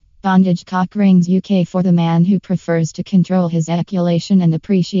Bondage cock rings UK for the man who prefers to control his ejaculation and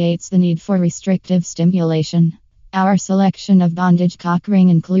appreciates the need for restrictive stimulation. Our selection of bondage cock ring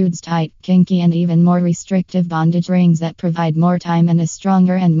includes tight, kinky, and even more restrictive bondage rings that provide more time and a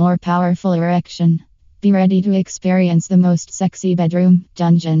stronger and more powerful erection. Be ready to experience the most sexy bedroom,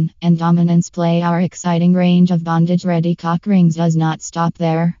 dungeon, and dominance play. Our exciting range of bondage-ready cock rings does not stop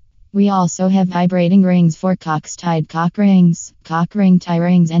there. We also have vibrating rings for cocks, tied cock rings, cock ring tie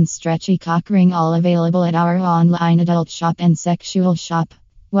rings, and stretchy cock ring, all available at our online adult shop and sexual shop.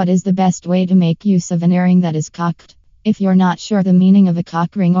 What is the best way to make use of an earring that is cocked? If you're not sure the meaning of a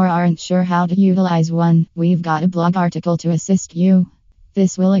cock ring or aren't sure how to utilize one, we've got a blog article to assist you.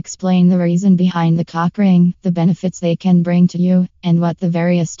 This will explain the reason behind the cock ring, the benefits they can bring to you, and what the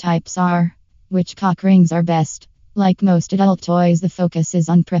various types are. Which cock rings are best? Like most adult toys, the focus is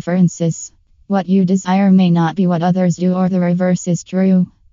on preferences. What you desire may not be what others do, or the reverse is true.